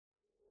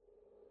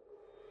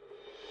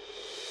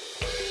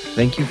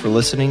Thank you for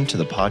listening to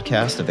the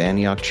podcast of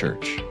Antioch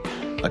Church,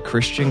 a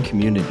Christian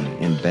community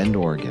in Bend,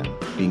 Oregon,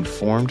 being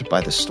formed by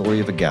the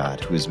story of a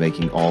God who is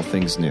making all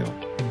things new,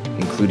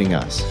 including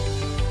us.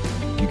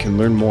 You can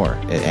learn more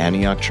at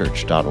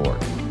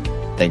antiochchurch.org.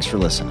 Thanks for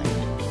listening.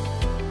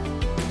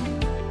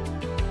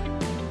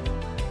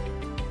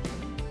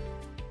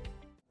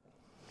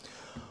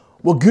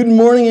 Well, good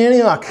morning,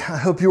 Antioch. I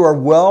hope you are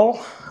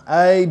well.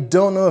 I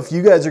don't know if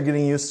you guys are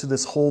getting used to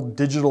this whole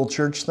digital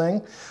church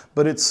thing,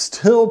 but it's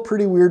still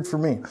pretty weird for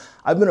me.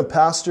 I've been a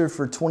pastor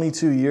for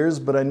 22 years,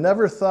 but I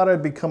never thought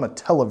I'd become a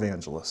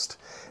televangelist.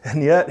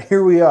 And yet,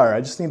 here we are. I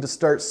just need to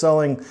start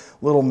selling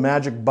little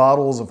magic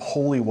bottles of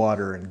holy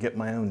water and get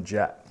my own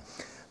jet.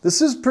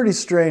 This is pretty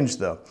strange,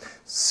 though.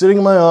 Sitting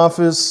in my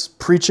office,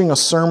 preaching a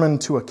sermon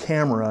to a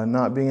camera and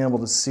not being able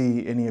to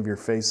see any of your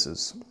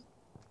faces.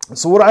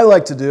 So what I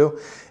like to do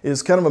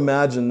is kind of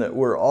imagine that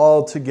we're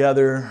all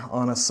together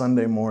on a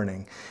Sunday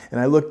morning. And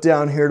I look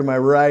down here to my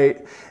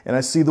right and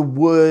I see the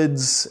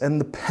Woods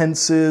and the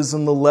Pences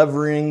and the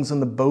Leverings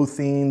and the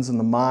Bothines and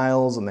the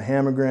Miles and the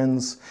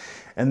Hammergrens.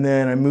 And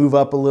then I move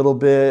up a little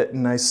bit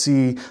and I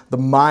see the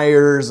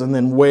Myers, and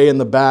then way in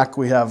the back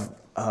we have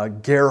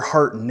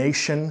Gerhart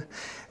Nation,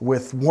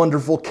 with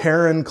wonderful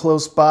Karen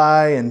close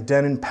by and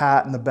Den and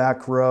Pat in the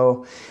back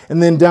row.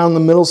 And then down the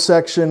middle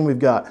section, we've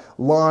got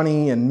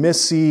Lonnie and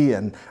Missy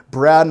and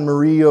Brad and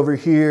Marie over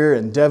here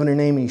and Devin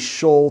and Amy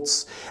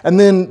Schultz. And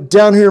then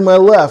down here to my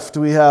left,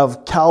 we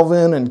have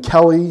Calvin and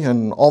Kelly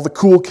and all the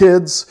cool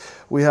kids.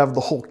 We have the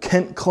whole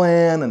Kent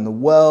clan and the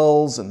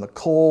Wells and the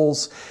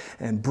Coles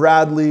and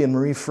Bradley and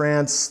Marie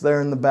France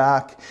there in the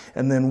back.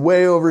 And then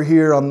way over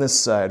here on this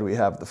side, we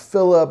have the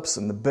Phillips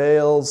and the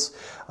Bales,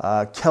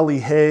 Kelly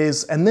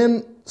Hayes, and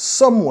then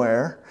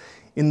somewhere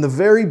in the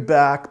very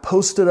back,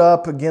 posted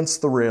up against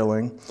the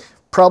railing,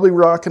 probably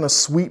rocking a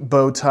sweet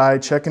bow tie,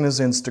 checking his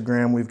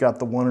Instagram, we've got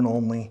the one and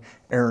only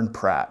Aaron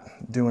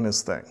Pratt doing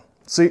his thing.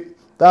 See,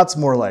 that's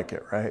more like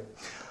it, right?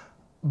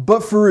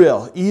 But for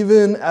real,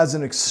 even as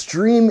an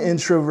extreme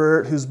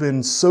introvert who's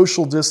been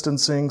social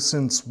distancing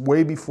since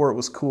way before it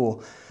was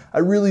cool, I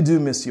really do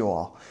miss you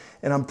all.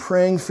 And I'm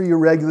praying for you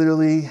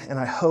regularly, and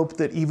I hope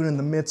that even in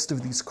the midst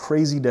of these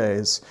crazy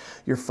days,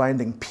 you're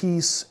finding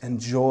peace and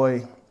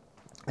joy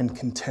and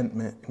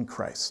contentment in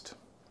Christ.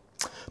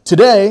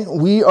 Today,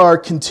 we are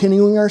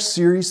continuing our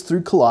series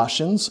through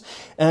Colossians,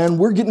 and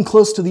we're getting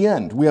close to the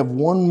end. We have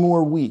one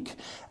more week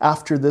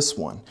after this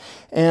one.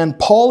 And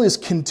Paul is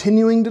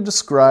continuing to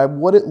describe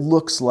what it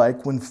looks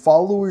like when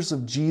followers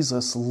of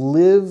Jesus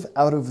live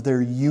out of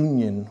their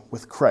union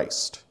with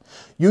Christ.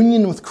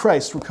 Union with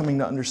Christ, we're coming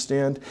to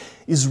understand,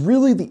 is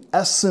really the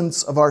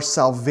essence of our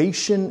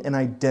salvation and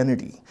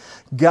identity.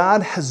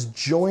 God has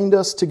joined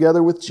us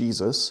together with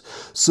Jesus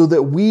so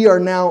that we are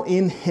now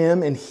in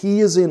Him and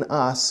He is in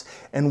us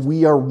and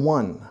we are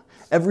one.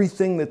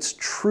 Everything that's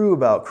true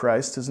about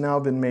Christ has now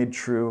been made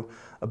true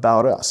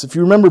about us. If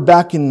you remember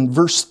back in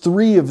verse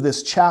 3 of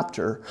this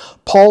chapter,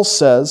 Paul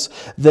says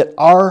that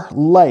our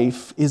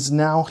life is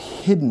now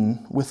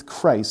hidden with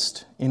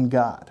Christ in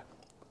God.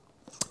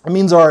 It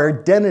means our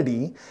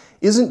identity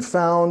isn't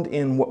found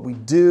in what we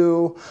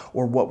do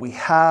or what we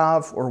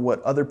have or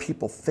what other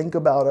people think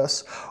about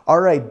us.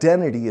 Our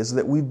identity is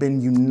that we've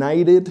been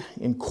united,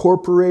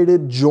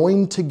 incorporated,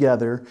 joined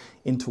together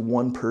into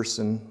one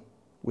person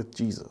with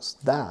Jesus.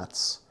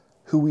 That's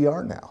who we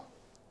are now.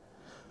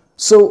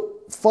 So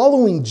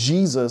following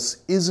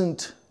Jesus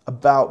isn't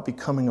about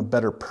becoming a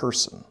better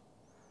person.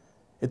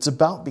 It's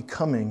about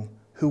becoming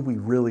who we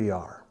really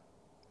are.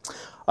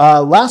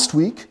 Last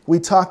week, we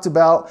talked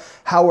about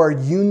how our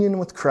union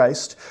with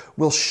Christ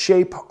will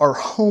shape our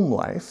home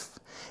life.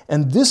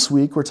 And this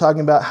week, we're talking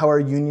about how our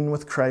union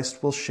with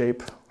Christ will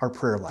shape our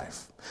prayer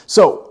life.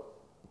 So,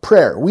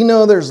 prayer. We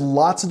know there's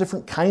lots of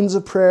different kinds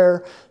of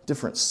prayer,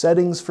 different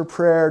settings for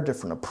prayer,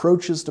 different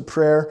approaches to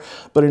prayer.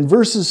 But in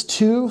verses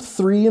 2,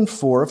 3, and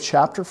 4 of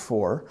chapter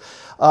 4,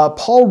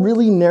 Paul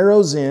really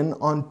narrows in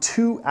on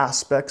two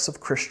aspects of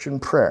Christian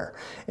prayer.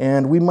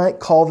 And we might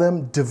call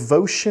them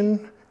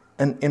devotion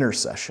and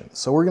intercession.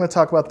 So we're going to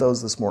talk about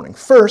those this morning.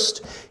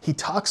 First, he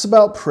talks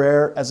about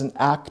prayer as an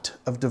act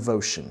of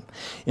devotion.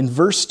 In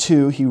verse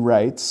 2, he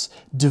writes,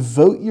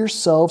 "Devote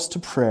yourselves to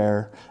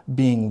prayer,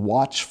 being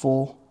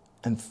watchful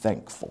and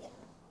thankful."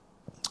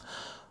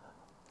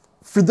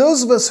 For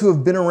those of us who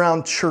have been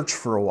around church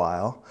for a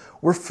while,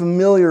 we're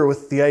familiar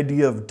with the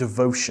idea of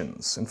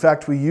devotions. In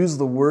fact, we use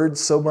the word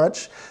so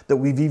much that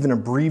we've even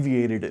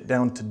abbreviated it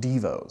down to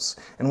devos.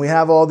 And we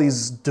have all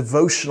these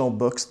devotional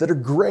books that are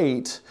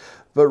great,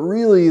 but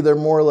really they're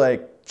more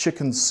like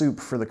chicken soup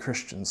for the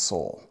Christian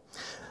soul.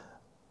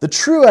 The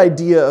true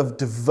idea of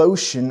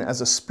devotion as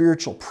a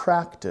spiritual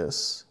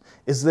practice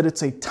is that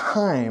it's a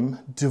time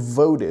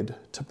devoted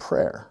to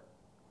prayer.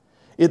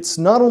 It's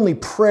not only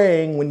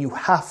praying when you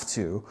have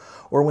to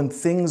or when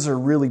things are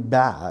really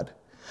bad,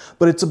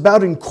 but it's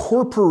about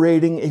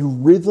incorporating a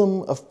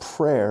rhythm of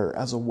prayer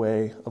as a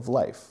way of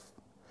life.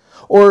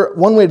 Or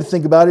one way to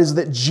think about it is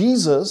that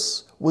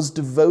Jesus was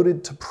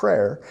devoted to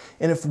prayer,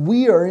 and if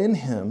we are in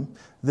Him,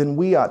 then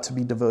we ought to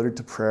be devoted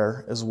to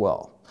prayer as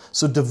well.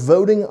 So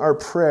devoting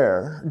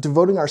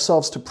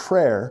ourselves to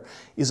prayer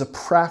is a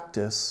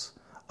practice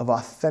of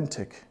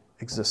authentic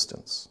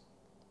existence.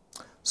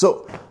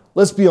 So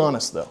let's be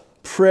honest though.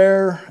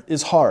 Prayer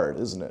is hard,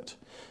 isn't it?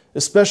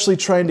 Especially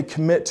trying to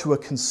commit to a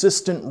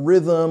consistent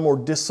rhythm or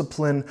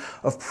discipline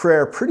of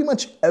prayer. Pretty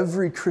much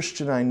every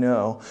Christian I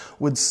know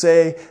would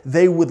say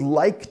they would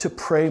like to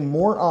pray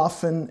more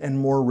often and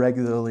more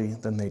regularly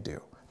than they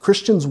do.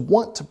 Christians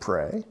want to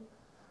pray,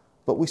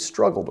 but we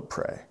struggle to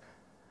pray.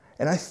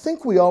 And I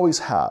think we always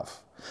have.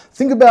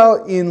 Think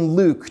about in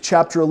Luke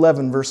chapter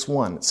 11, verse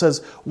 1. It says,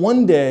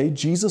 "One day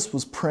Jesus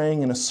was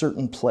praying in a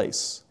certain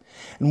place.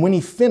 And when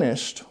he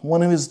finished,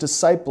 one of his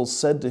disciples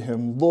said to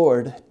him,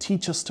 'Lord,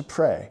 teach us to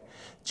pray,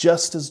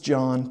 just as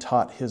John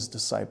taught his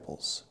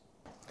disciples.'"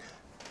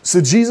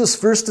 So Jesus'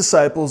 first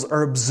disciples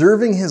are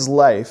observing his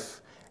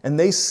life, and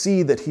they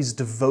see that he's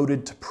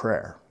devoted to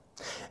prayer.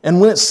 And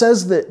when it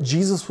says that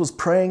Jesus was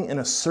praying in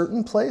a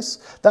certain place,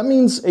 that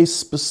means a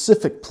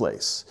specific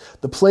place,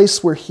 the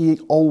place where he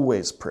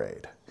always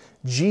prayed.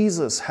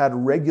 Jesus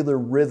had regular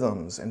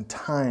rhythms and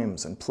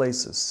times and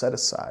places set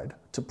aside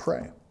to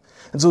pray.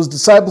 And so his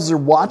disciples are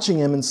watching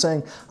him and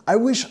saying, "I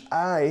wish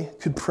I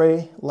could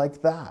pray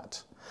like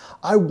that.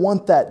 I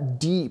want that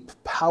deep,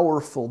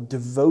 powerful,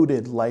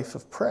 devoted life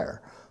of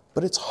prayer."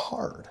 But it's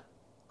hard.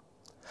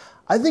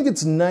 I think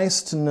it's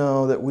nice to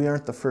know that we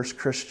aren't the first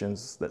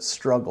Christians that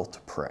struggle to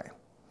pray.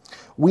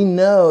 We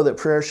know that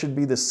prayer should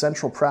be the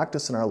central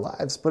practice in our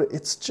lives, but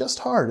it's just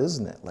hard,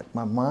 isn't it? Like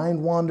my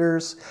mind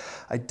wanders.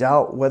 I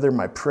doubt whether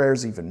my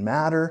prayers even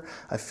matter.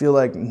 I feel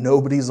like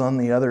nobody's on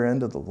the other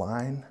end of the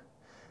line.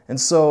 And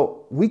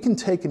so we can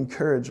take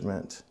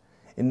encouragement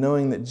in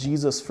knowing that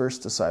Jesus'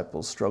 first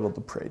disciples struggled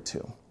to pray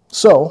too.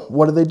 So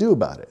what do they do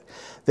about it?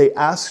 They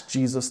ask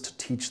Jesus to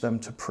teach them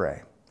to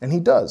pray. And he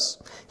does.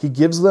 He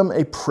gives them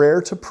a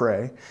prayer to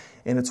pray,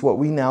 and it's what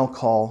we now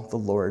call the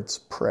Lord's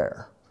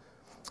Prayer.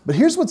 But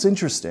here's what's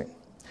interesting.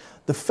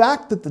 The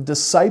fact that the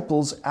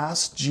disciples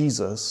asked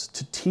Jesus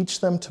to teach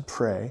them to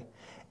pray,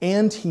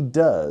 and he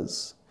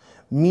does,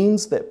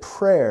 means that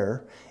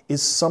prayer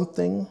is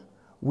something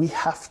we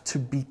have to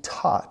be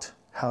taught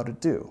how to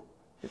do.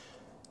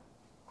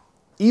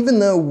 Even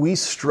though we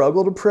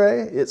struggle to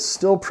pray, it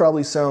still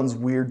probably sounds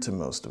weird to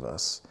most of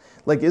us.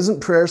 Like, isn't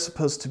prayer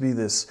supposed to be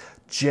this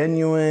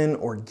genuine,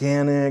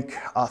 organic,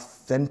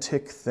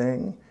 authentic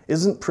thing?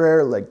 Isn't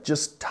prayer like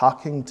just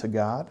talking to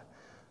God?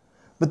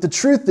 But the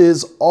truth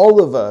is,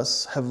 all of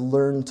us have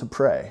learned to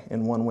pray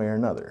in one way or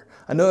another.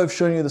 I know I've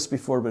shown you this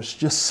before, but it's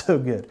just so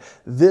good.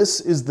 This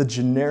is the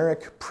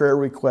generic prayer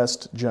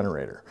request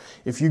generator.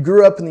 If you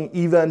grew up in the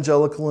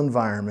evangelical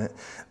environment,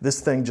 this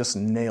thing just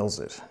nails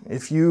it.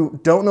 If you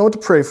don't know what to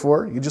pray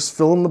for, you just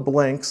fill in the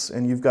blanks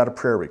and you've got a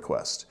prayer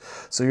request.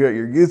 So you're at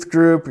your youth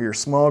group or your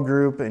small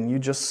group and you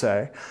just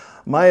say,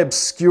 "My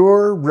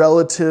obscure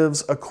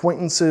relative's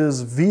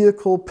acquaintance's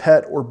vehicle,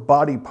 pet, or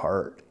body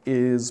part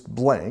is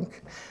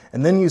blank."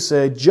 And then you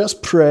say,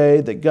 just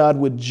pray that God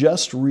would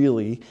just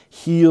really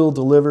heal,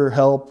 deliver,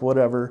 help,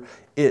 whatever,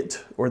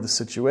 it or the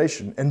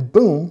situation. And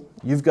boom,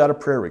 you've got a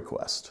prayer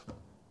request.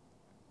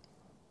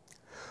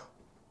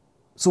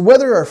 So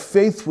whether our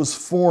faith was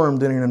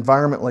formed in an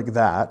environment like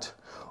that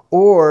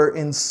or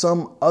in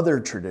some other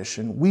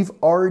tradition, we've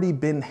already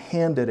been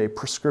handed a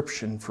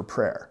prescription for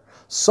prayer.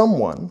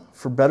 Someone,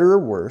 for better or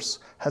worse,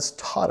 has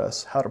taught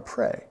us how to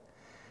pray.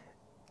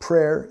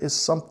 Prayer is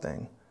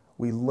something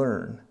we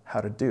learn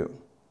how to do.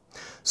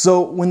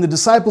 So when the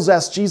disciples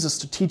asked Jesus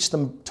to teach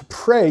them to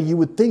pray, you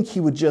would think he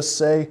would just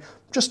say,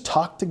 just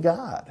talk to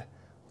God.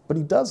 But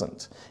he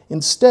doesn't.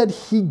 Instead,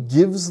 he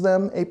gives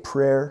them a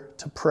prayer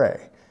to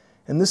pray.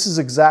 And this is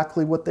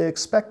exactly what they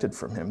expected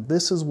from him.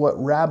 This is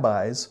what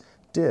rabbis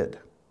did.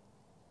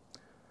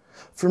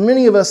 For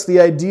many of us, the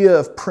idea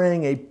of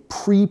praying a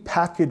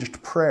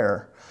pre-packaged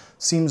prayer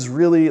seems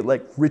really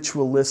like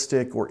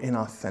ritualistic or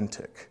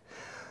inauthentic.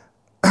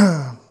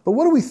 But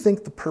what do we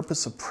think the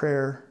purpose of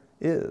prayer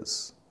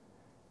is?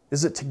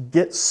 Is it to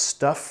get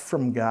stuff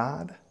from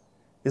God?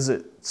 Is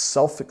it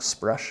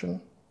self-expression?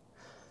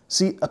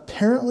 See,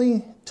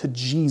 apparently to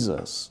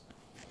Jesus,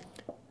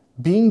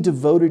 being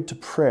devoted to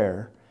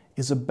prayer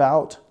is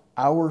about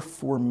our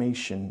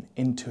formation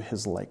into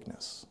his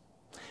likeness.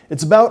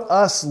 It's about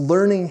us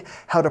learning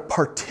how to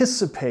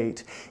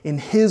participate in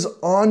his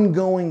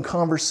ongoing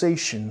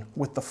conversation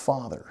with the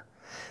Father.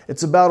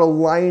 It's about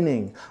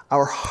aligning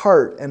our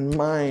heart and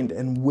mind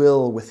and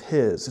will with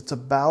his. It's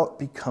about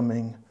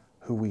becoming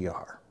who we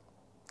are.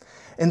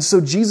 And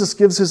so Jesus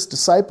gives his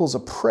disciples a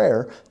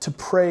prayer to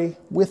pray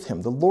with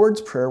him. The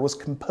Lord's Prayer was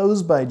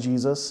composed by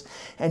Jesus,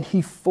 and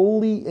he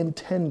fully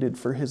intended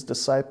for his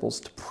disciples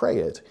to pray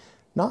it,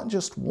 not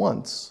just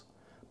once,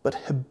 but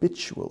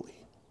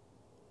habitually.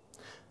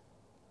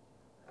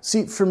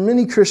 See, for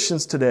many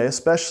Christians today,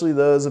 especially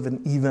those of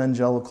an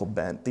evangelical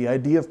bent, the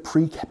idea of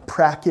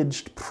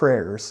pre-packaged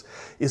prayers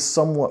is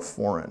somewhat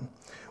foreign.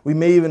 We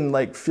may even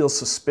feel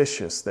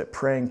suspicious that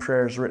praying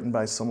prayers written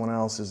by someone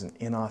else is an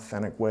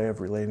inauthentic way of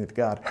relating to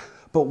God.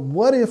 But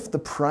what if the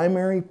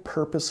primary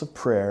purpose of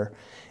prayer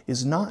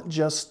is not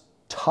just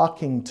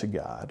talking to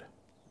God,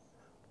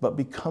 but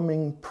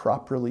becoming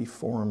properly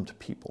formed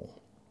people.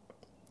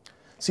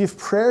 See, if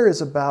prayer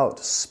is about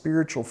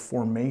spiritual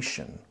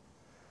formation,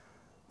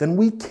 then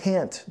we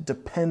can't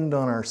depend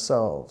on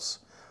ourselves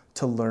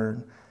to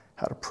learn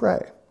how to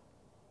pray.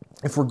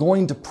 If we're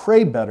going to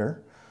pray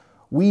better,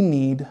 we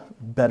need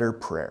better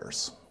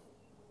prayers.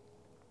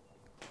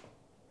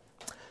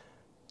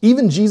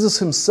 Even Jesus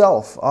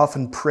himself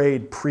often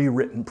prayed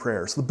pre-written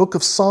prayers. The book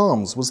of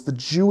Psalms was the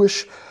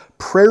Jewish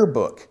prayer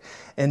book,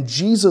 and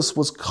Jesus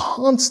was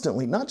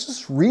constantly not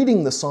just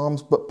reading the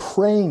Psalms, but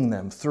praying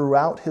them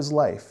throughout his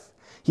life.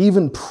 He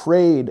even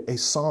prayed a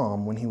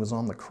psalm when he was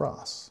on the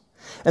cross.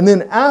 And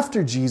then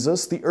after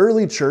Jesus, the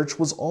early church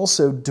was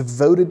also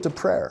devoted to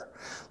prayer.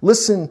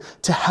 Listen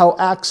to how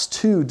Acts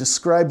 2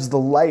 describes the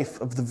life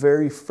of the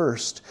very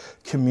first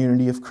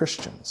community of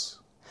Christians.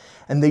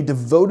 And they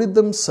devoted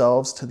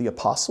themselves to the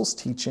apostles'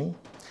 teaching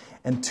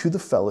and to the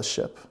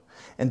fellowship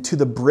and to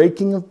the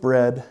breaking of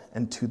bread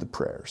and to the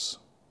prayers.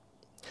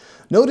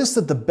 Notice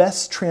that the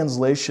best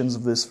translations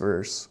of this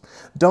verse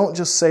don't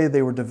just say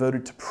they were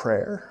devoted to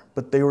prayer,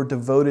 but they were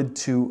devoted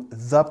to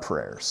the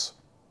prayers,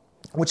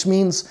 which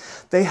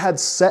means they had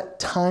set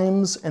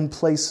times and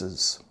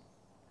places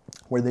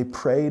where they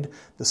prayed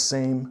the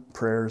same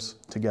prayers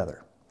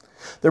together.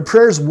 Their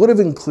prayers would have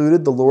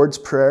included the Lord's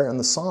Prayer and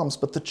the Psalms,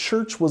 but the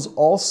church was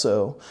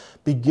also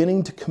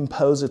beginning to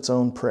compose its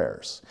own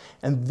prayers.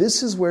 And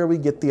this is where we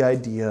get the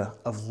idea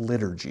of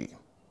liturgy.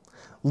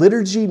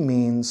 Liturgy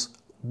means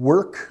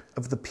work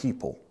of the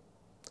people.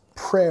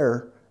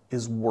 Prayer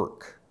is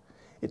work.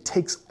 It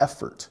takes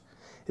effort.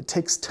 It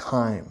takes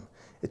time.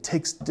 It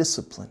takes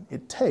discipline.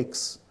 It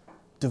takes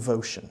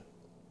devotion.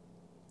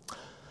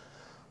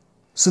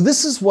 So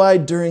this is why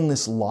during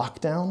this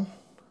lockdown,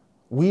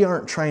 we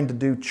aren't trying to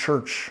do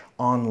church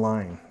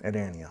online at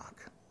Antioch.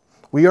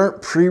 We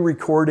aren't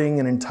pre-recording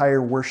an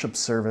entire worship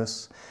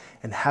service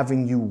and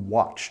having you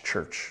watch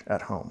church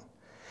at home.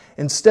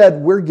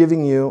 Instead, we're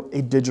giving you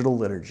a digital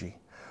liturgy.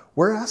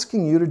 We're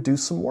asking you to do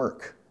some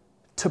work,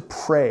 to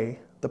pray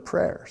the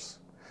prayers.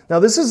 Now,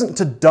 this isn't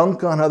to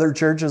dunk on other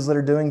churches that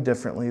are doing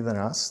differently than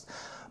us,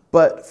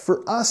 but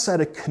for us at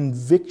a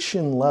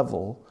conviction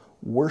level,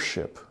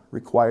 worship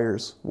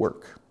requires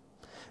work.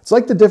 It's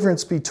like the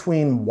difference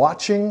between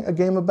watching a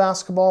game of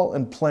basketball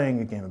and playing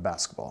a game of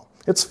basketball.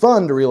 It's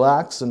fun to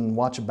relax and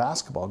watch a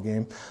basketball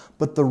game,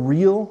 but the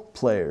real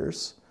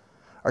players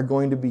are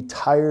going to be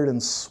tired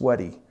and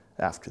sweaty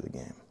after the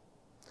game.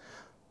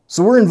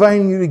 So we're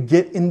inviting you to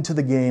get into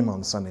the game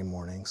on Sunday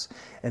mornings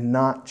and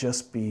not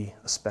just be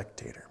a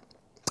spectator.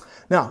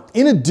 Now,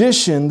 in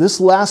addition, this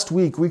last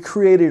week, we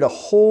created a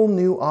whole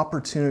new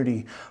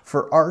opportunity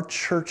for our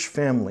church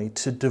family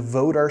to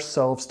devote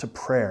ourselves to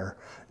prayer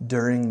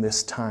during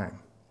this time.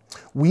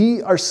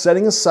 We are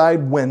setting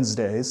aside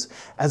Wednesdays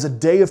as a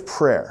day of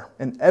prayer.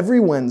 And every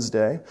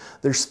Wednesday,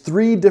 there's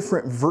 3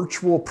 different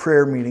virtual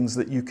prayer meetings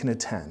that you can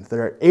attend.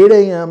 They're at 8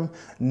 a.m.,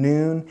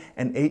 noon,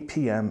 and 8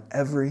 p.m.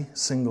 every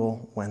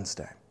single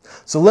Wednesday.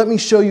 So let me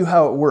show you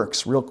how it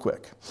works real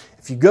quick.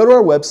 If you go to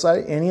our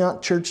website,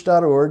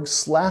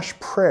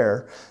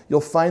 antiochchurch.org/prayer,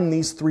 you'll find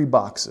these 3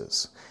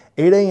 boxes.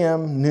 8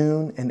 a.m.,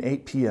 noon, and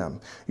 8 p.m.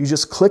 You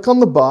just click on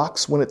the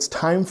box when it's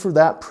time for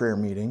that prayer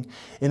meeting,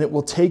 and it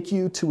will take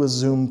you to a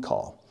Zoom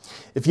call.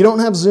 If you don't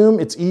have Zoom,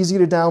 it's easy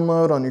to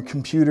download on your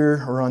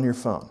computer or on your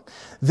phone.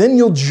 Then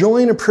you'll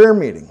join a prayer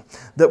meeting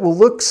that will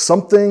look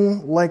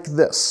something like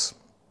this.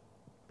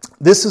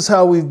 This is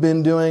how we've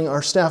been doing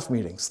our staff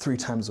meetings 3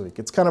 times a week.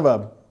 It's kind of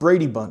a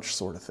Brady Bunch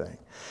sort of thing.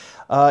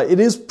 It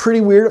is pretty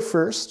weird at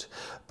first,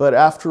 but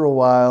after a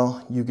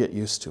while, you get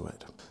used to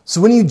it. So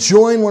when you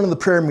join one of the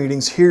prayer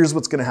meetings, here's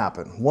what's going to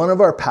happen. One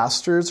of our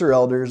pastors or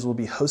elders will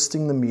be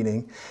hosting the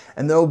meeting,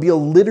 and there will be a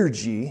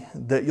liturgy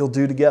that you'll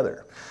do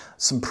together.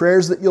 Some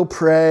prayers that you'll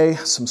pray,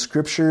 some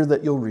scripture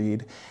that you'll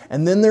read,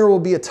 and then there will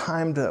be a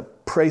time to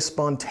pray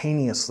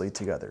spontaneously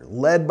together,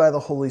 led by the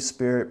Holy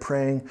Spirit,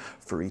 praying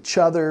for each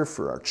other,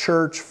 for our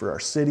church, for our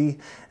city,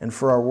 and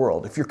for our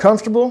world. If you're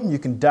comfortable, you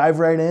can dive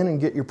right in and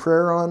get your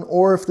prayer on,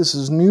 or if this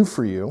is new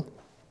for you,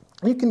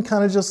 you can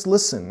kind of just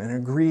listen and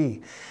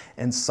agree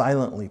and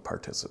silently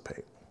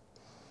participate.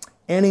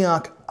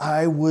 Antioch,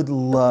 I would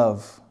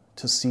love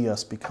to see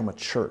us become a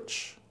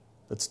church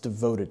that's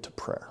devoted to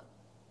prayer.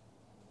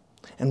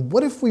 And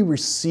what if we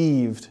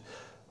received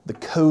the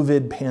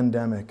COVID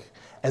pandemic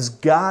as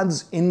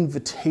God's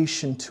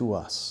invitation to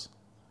us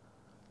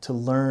to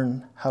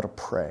learn how to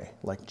pray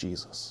like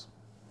Jesus?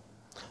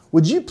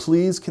 Would you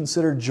please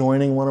consider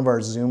joining one of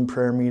our Zoom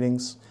prayer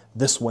meetings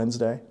this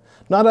Wednesday?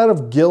 Not out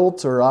of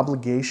guilt or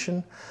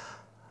obligation,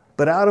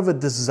 but out of a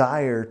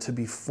desire to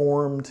be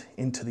formed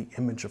into the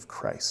image of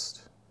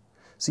Christ.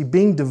 See,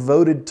 being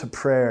devoted to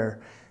prayer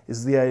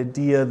is the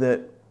idea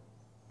that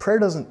prayer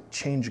doesn't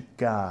change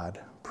God,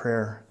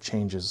 prayer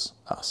changes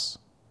us.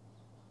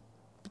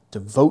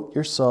 Devote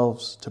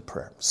yourselves to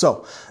prayer.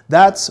 So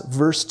that's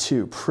verse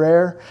 2,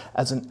 prayer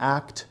as an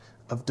act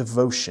of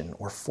devotion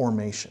or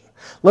formation.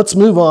 Let's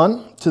move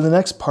on to the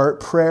next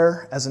part,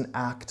 prayer as an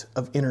act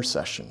of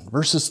intercession.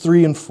 Verses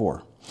 3 and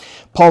 4.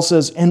 Paul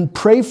says, "And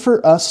pray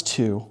for us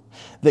too,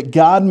 that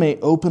God may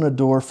open a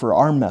door for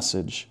our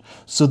message,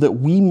 so that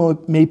we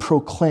may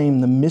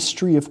proclaim the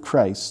mystery of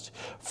Christ,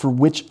 for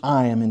which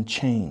I am in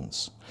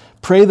chains.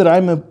 Pray that I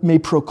may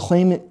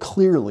proclaim it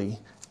clearly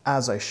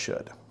as I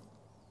should."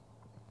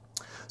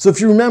 So if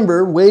you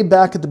remember, way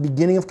back at the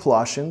beginning of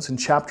Colossians, in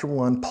chapter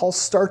 1, Paul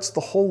starts the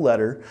whole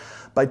letter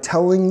by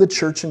telling the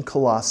church in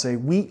Colossae,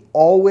 "We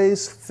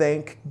always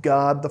thank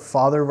God, the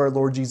Father of our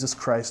Lord Jesus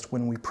Christ,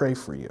 when we pray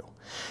for you."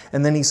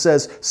 And then he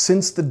says,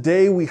 "Since the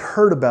day we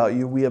heard about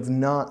you, we have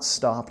not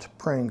stopped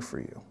praying for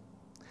you."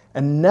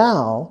 And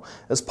now,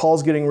 as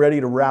Paul's getting ready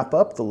to wrap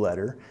up the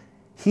letter,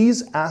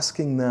 he's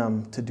asking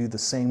them to do the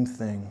same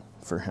thing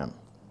for him.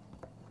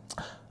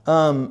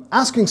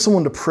 Asking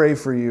someone to pray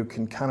for you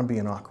can kind of be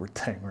an awkward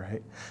thing,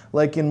 right?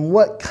 Like, in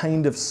what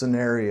kind of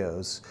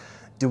scenarios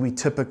do we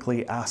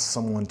typically ask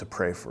someone to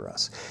pray for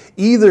us?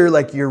 Either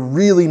like you're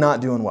really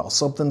not doing well,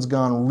 something's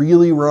gone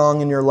really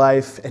wrong in your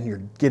life and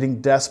you're getting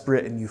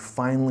desperate and you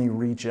finally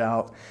reach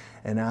out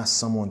and ask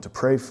someone to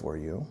pray for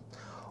you.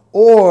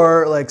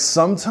 Or like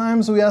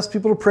sometimes we ask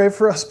people to pray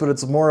for us, but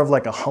it's more of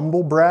like a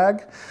humble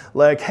brag.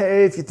 Like,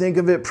 "Hey, if you think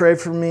of it, pray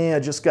for me. I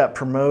just got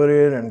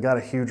promoted and got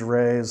a huge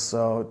raise,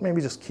 so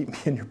maybe just keep me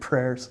in your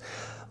prayers."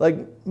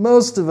 Like,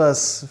 most of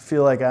us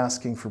feel like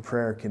asking for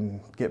prayer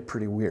can get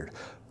pretty weird.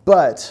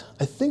 But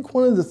I think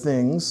one of the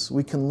things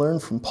we can learn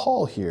from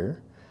Paul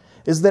here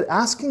is that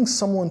asking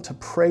someone to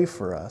pray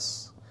for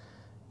us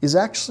is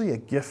actually a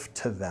gift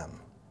to them.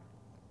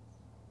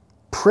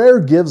 Prayer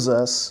gives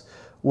us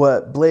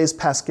what Blaise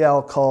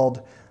Pascal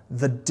called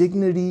the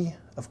dignity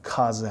of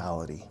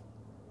causality.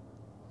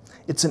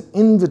 It's an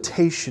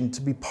invitation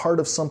to be part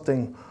of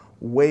something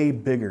way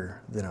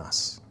bigger than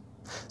us.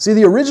 See,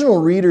 the original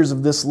readers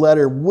of this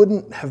letter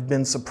wouldn't have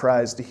been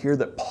surprised to hear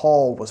that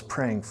Paul was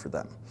praying for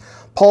them.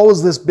 Paul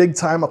was this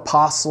big-time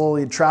apostle.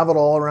 He had traveled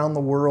all around the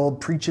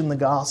world, preaching the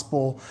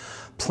gospel,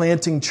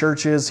 planting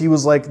churches. He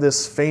was like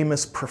this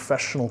famous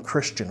professional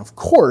Christian. Of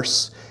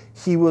course,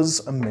 he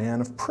was a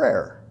man of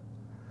prayer.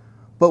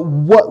 But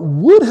what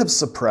would have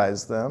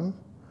surprised them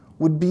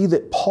would be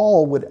that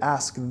Paul would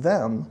ask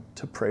them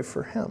to pray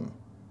for him.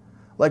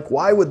 Like,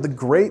 why would the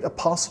great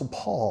apostle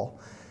Paul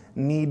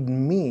need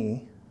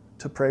me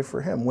to pray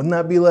for him? Wouldn't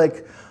that be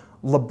like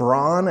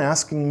LeBron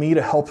asking me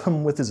to help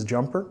him with his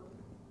jumper?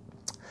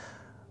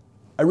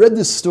 I read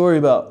this story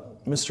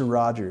about Mr.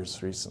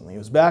 Rogers recently. It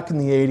was back in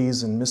the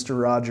 80s, and Mr.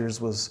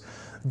 Rogers was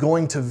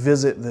going to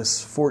visit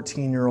this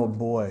 14-year-old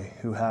boy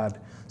who had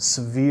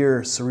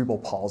severe cerebral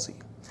palsy.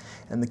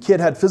 And the kid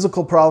had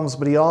physical problems,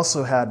 but he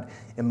also had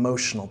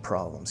emotional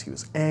problems. He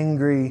was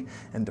angry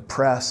and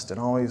depressed and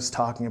always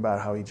talking about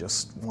how he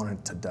just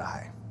wanted to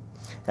die.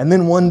 And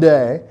then one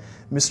day,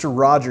 Mr.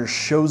 Rogers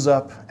shows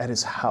up at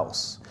his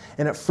house.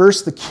 And at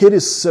first, the kid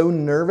is so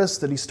nervous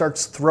that he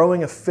starts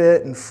throwing a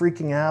fit and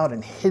freaking out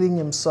and hitting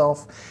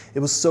himself. It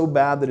was so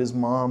bad that his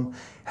mom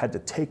had to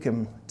take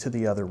him to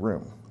the other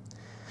room.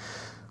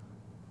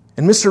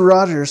 And Mr.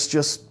 Rogers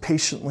just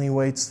patiently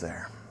waits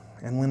there.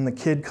 And when the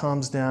kid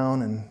calms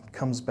down and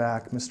comes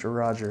back, Mr.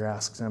 Rogers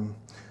asks him,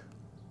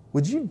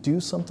 "Would you do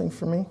something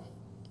for me?"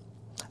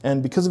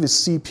 And because of his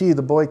CP,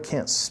 the boy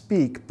can't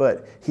speak,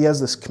 but he has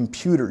this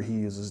computer he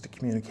uses to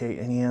communicate,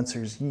 and he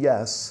answers,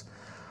 "Yes,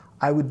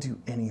 I would do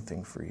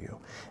anything for you."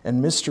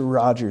 And Mr.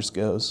 Rogers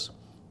goes,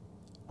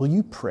 "Will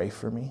you pray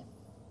for me?"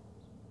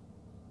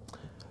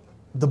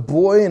 The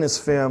boy and his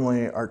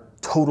family are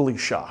totally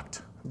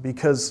shocked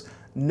because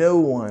no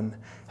one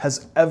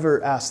has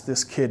ever asked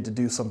this kid to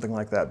do something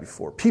like that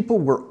before. People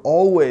were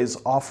always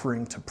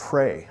offering to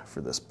pray for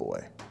this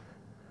boy,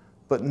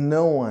 but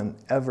no one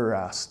ever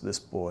asked this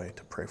boy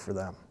to pray for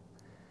them.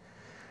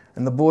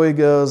 And the boy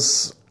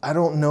goes, "I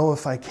don't know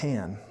if I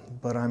can,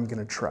 but I'm going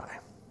to try."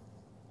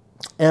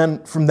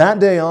 And from that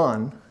day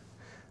on,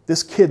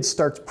 this kid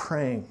starts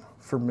praying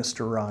for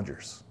Mr.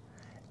 Rogers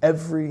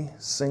every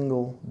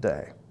single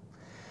day.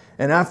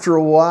 And after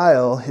a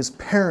while, his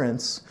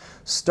parents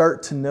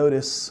start to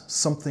notice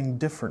something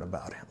different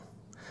about him.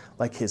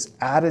 Like his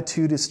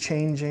attitude is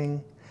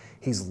changing,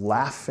 he's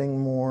laughing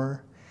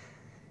more,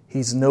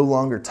 he's no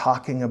longer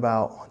talking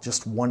about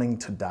just wanting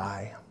to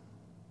die.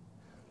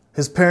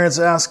 His parents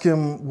ask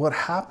him what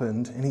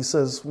happened, and he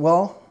says,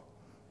 "Well,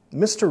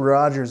 Mr.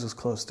 Rogers is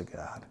close to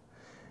God.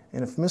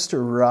 And if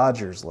Mr.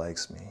 Rogers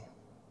likes me,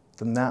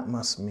 then that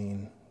must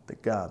mean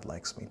that God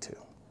likes me too."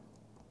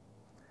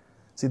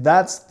 See,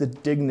 that's the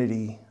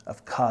dignity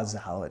of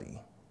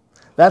causality.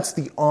 That's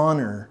the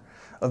honor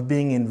of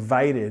being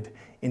invited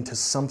into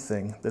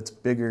something that's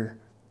bigger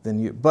than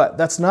you. But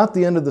that's not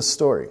the end of the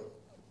story.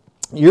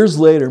 Years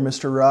later,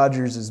 Mr.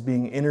 Rogers is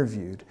being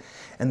interviewed,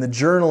 and the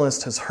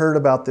journalist has heard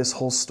about this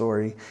whole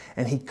story,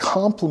 and he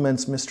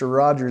compliments Mr.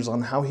 Rogers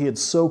on how he had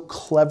so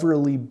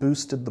cleverly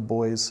boosted the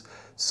boy's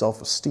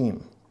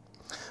self-esteem.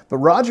 But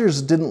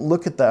Rogers didn't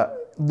look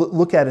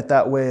at it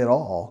that way at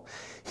all.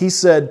 He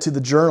said to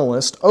the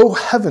journalist, "Oh,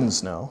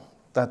 heavens no."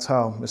 That's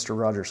how Mr.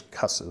 Rogers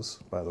cusses,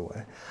 by the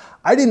way.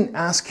 "I didn't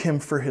ask him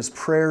for his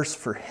prayers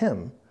for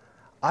him.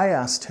 I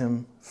asked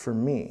him for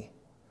me.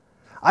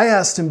 I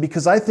asked him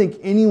because I think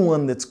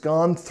anyone that's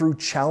gone through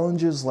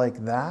challenges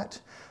like that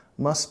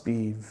must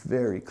be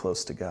very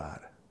close to God.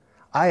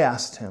 I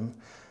asked him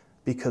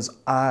because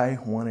I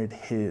wanted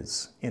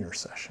his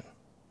intercession.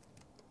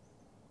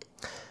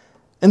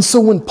 And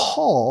so when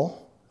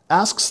Paul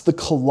asks the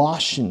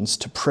Colossians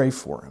to pray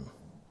for him,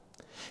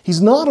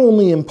 he's not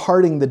only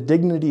imparting the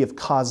dignity of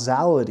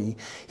causality,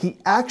 he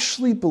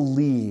actually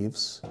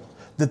believes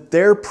that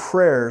their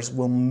prayers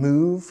will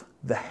move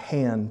the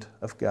hand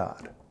of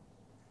God.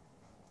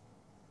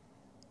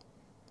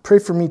 Pray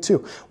for me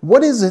too.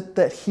 What is it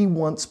that he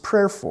wants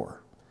prayer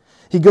for?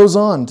 He goes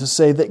on to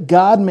say that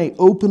God may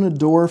open a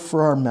door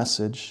for our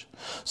message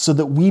so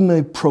that we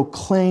may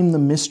proclaim the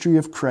mystery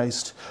of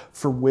Christ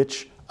for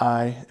which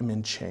I am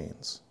in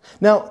chains.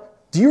 Now,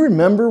 do you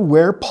remember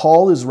where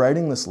Paul is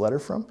writing this letter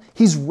from?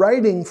 He's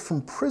writing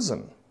from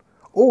prison,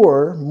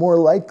 or more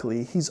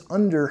likely, he's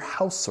under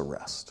house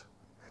arrest.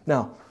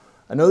 Now,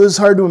 I know this is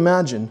hard to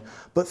imagine,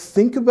 but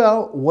think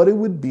about what it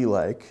would be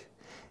like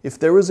if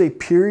there was a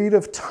period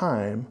of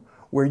time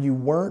where you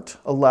weren't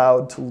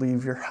allowed to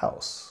leave your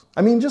house.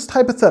 I mean, just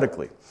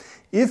hypothetically,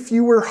 if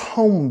you were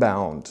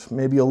homebound,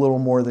 maybe a little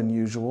more than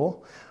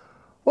usual,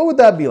 what would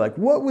that be like?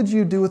 What would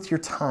you do with your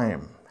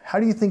time? How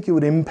do you think it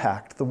would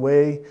impact the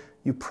way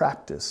you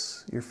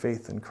practice your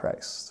faith in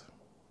Christ?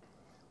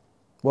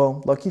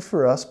 Well, lucky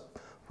for us,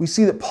 we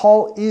see that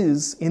Paul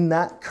is in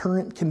that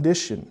current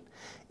condition,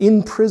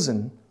 in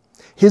prison.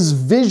 His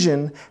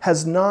vision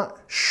has not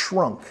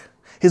shrunk.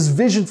 His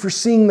vision for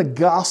seeing the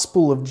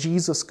gospel of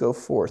Jesus go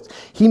forth.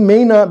 He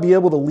may not be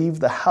able to leave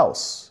the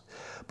house,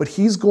 but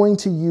he's going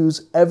to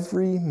use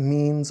every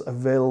means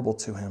available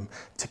to him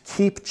to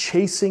keep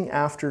chasing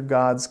after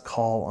God's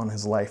call on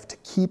his life, to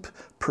keep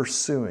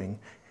pursuing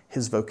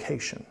his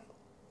vocation.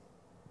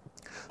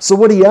 So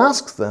what he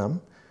asks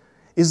them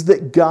is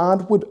that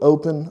God would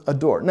open a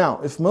door. Now,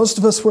 if most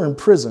of us were in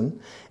prison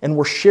and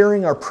were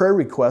sharing our prayer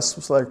requests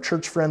with our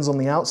church friends on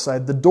the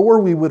outside, the door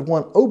we would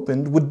want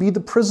opened would be the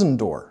prison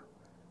door.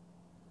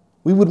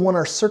 We would want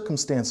our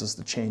circumstances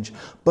to change.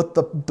 But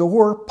the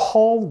door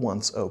Paul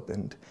wants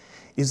opened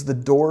is the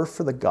door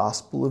for the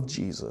gospel of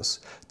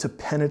Jesus to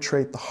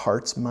penetrate the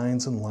hearts,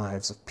 minds, and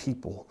lives of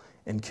people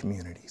and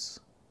communities.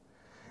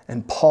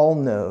 And Paul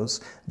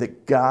knows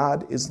that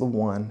God is the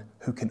one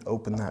who can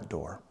open that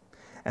door,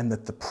 and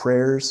that the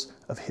prayers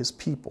of his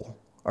people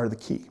are the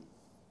key.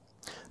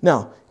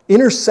 Now,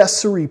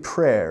 intercessory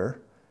prayer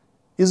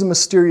is a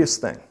mysterious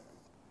thing,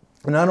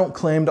 and I don't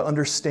claim to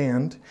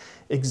understand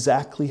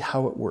exactly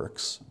how it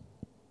works.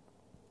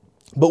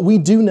 But we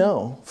do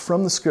know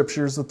from the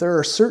scriptures that there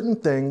are certain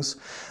things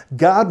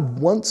God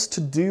wants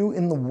to do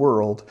in the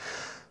world,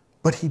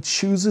 but he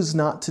chooses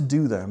not to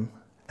do them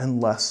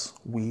unless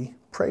we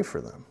pray for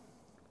them.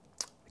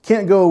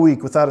 Can't go a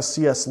week without a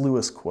C.S.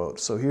 Lewis quote.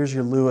 So here's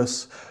your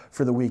Lewis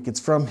for the week. It's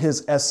from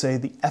his essay,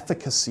 The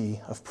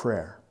Efficacy of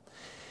Prayer.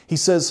 He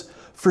says,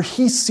 "For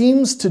he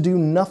seems to do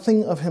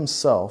nothing of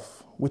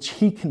himself which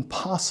he can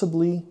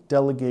possibly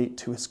delegate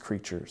to his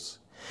creatures.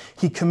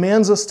 He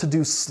commands us to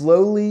do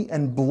slowly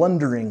and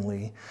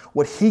blunderingly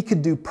what he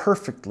could do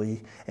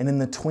perfectly and in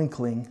the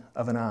twinkling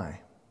of an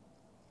eye."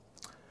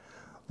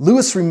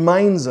 Lewis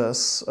reminds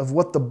us of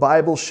what the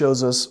Bible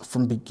shows us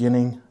from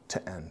beginning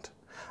to end.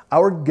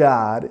 Our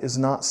God is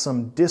not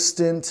some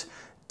distant,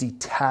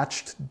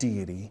 detached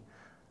deity,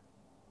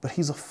 but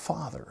he's a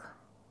father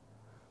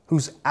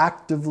who's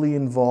actively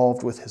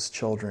involved with his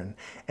children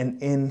and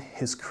in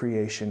his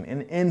creation.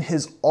 And in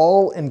his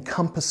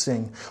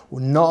all-encompassing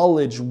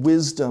knowledge,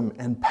 wisdom,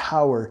 and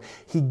power,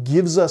 he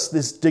gives us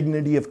this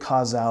dignity of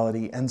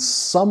causality. And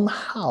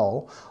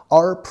somehow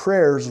our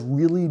prayers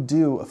really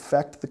do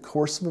affect the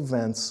course of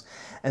events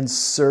and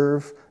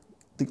serve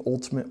the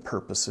ultimate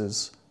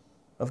purposes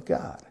of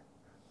God.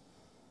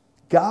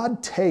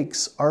 God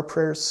takes our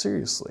prayers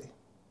seriously,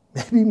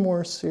 maybe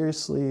more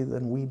seriously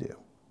than we do.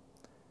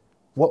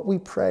 What we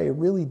pray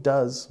really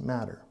does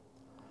matter.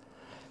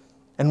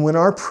 And when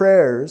our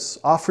prayers,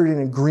 offered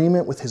in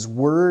agreement with his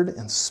word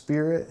and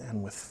spirit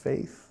and with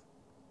faith,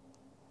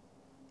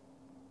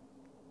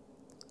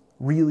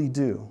 really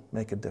do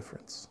make a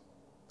difference.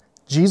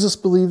 Jesus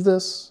believed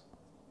this,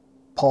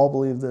 Paul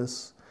believed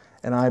this,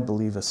 and I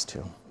believe this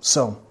too.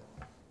 So,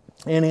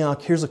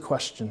 Antioch, here's a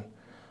question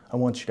I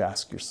want you to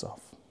ask yourself.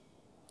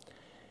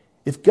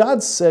 If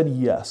God said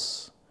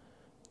yes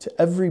to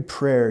every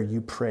prayer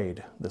you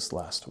prayed this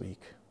last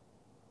week,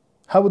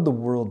 how would the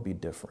world be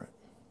different?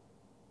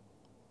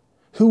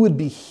 Who would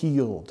be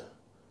healed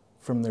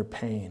from their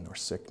pain or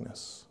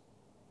sickness?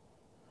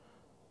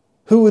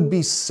 Who would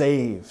be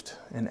saved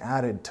and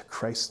added to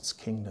Christ's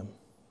kingdom?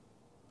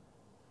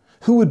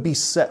 Who would be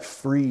set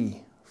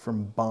free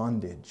from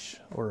bondage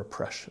or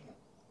oppression?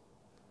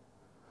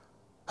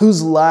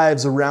 Whose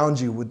lives around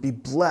you would be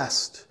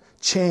blessed,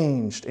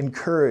 changed,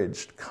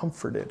 encouraged,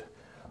 comforted,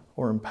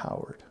 or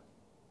empowered?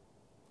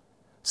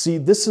 See,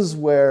 this is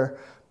where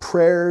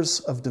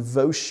prayers of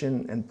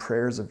devotion and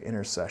prayers of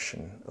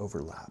intercession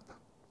overlap.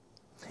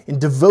 In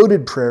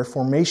devoted prayer,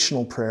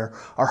 formational prayer,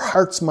 our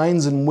hearts,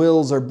 minds, and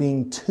wills are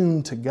being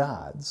tuned to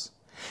God's.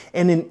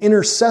 And in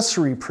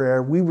intercessory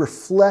prayer, we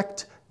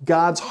reflect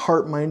God's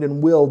heart, mind,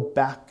 and will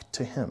back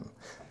to Him.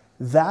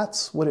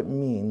 That's what it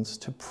means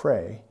to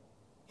pray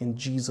in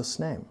Jesus'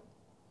 name.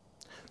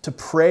 To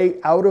pray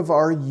out of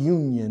our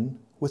union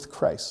with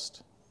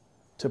Christ.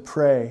 To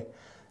pray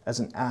as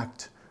an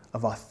act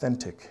of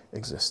authentic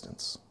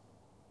existence.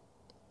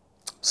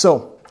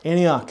 So,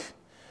 Antioch,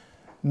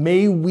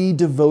 may we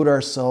devote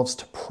ourselves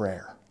to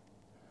prayer,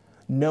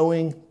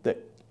 knowing that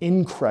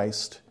in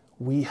Christ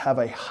we have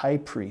a high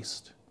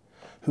priest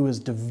who is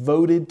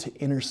devoted to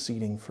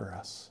interceding for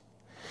us.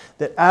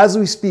 That as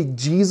we speak,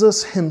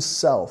 Jesus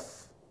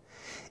himself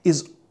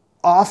is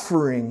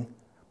offering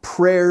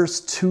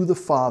prayers to the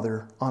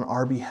Father on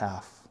our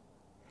behalf,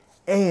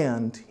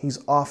 and he's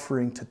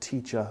offering to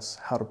teach us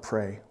how to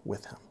pray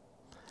with him.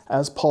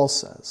 As Paul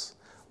says,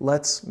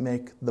 let's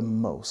make the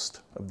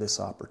most of this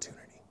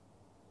opportunity.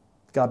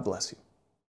 God bless you.